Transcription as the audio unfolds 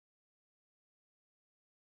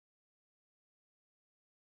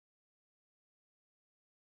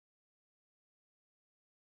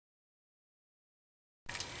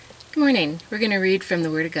Good morning. We're going to read from the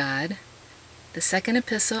Word of God, the second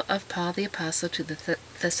epistle of Paul the Apostle to the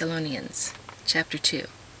Thessalonians, chapter 2.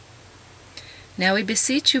 Now we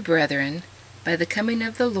beseech you, brethren, by the coming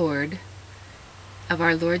of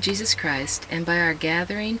our Lord Jesus Christ, and by our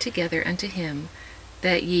gathering together unto him,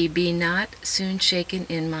 that ye be not soon shaken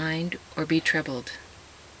in mind, or be troubled,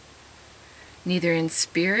 neither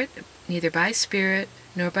by spirit,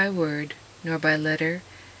 nor by word, nor by letter,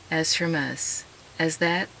 as from us, as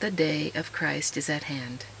that the day of Christ is at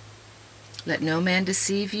hand. Let no man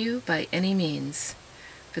deceive you by any means,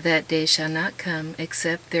 for that day shall not come,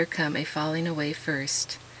 except there come a falling away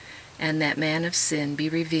first, and that man of sin be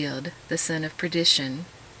revealed, the son of perdition,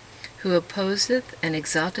 who opposeth and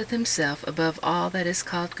exalteth himself above all that is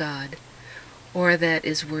called God, or that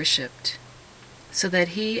is worshipped, so that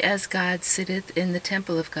he as God sitteth in the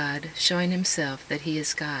temple of God, showing himself that he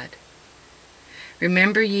is God.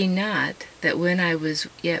 Remember ye not that when I was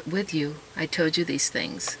yet with you, I told you these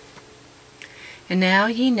things? And now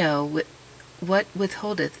ye know what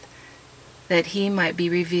withholdeth, that he might be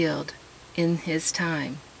revealed in his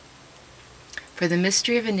time. For the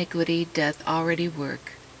mystery of iniquity doth already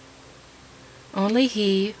work. Only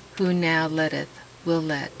he who now letteth will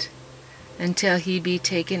let, until he be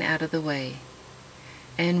taken out of the way.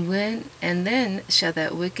 And then shall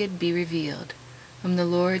that wicked be revealed, whom the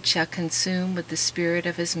Lord shall consume with the spirit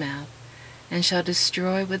of his mouth, and shall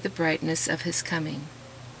destroy with the brightness of his coming.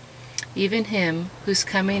 Even him whose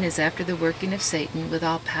coming is after the working of Satan, with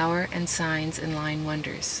all power and signs and lying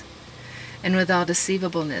wonders, and with all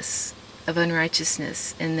deceivableness of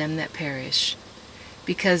unrighteousness in them that perish,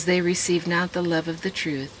 because they receive not the love of the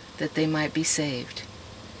truth, that they might be saved.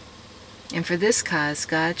 And for this cause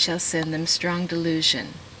God shall send them strong delusion,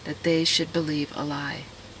 that they should believe a lie,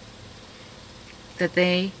 that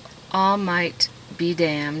they all might be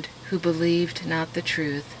damned, who believed not the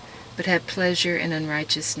truth, but had pleasure in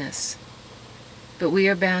unrighteousness. But we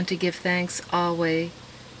are bound to give thanks always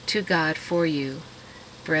to God for you,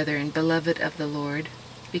 brethren, beloved of the Lord,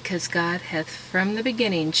 because God hath from the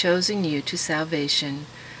beginning chosen you to salvation,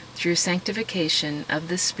 through sanctification of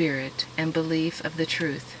the Spirit and belief of the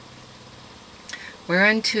truth,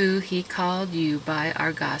 whereunto he called you by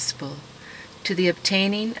our gospel, to the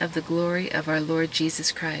obtaining of the glory of our Lord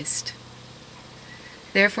Jesus Christ.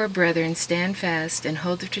 Therefore, brethren, stand fast and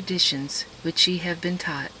hold the traditions which ye have been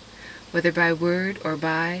taught, whether by word or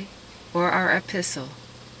our epistle.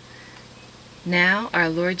 Now our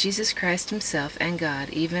Lord Jesus Christ himself and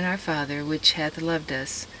God, even our Father, which hath loved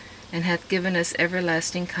us, and hath given us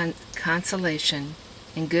everlasting consolation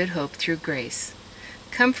and good hope through grace,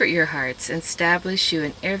 comfort your hearts, and establish you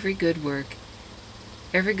in every good word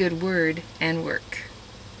and work.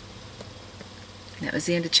 And that was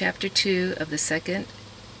the end of chapter 2 of the second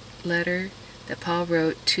letter that Paul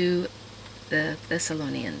wrote to the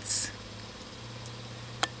Thessalonians.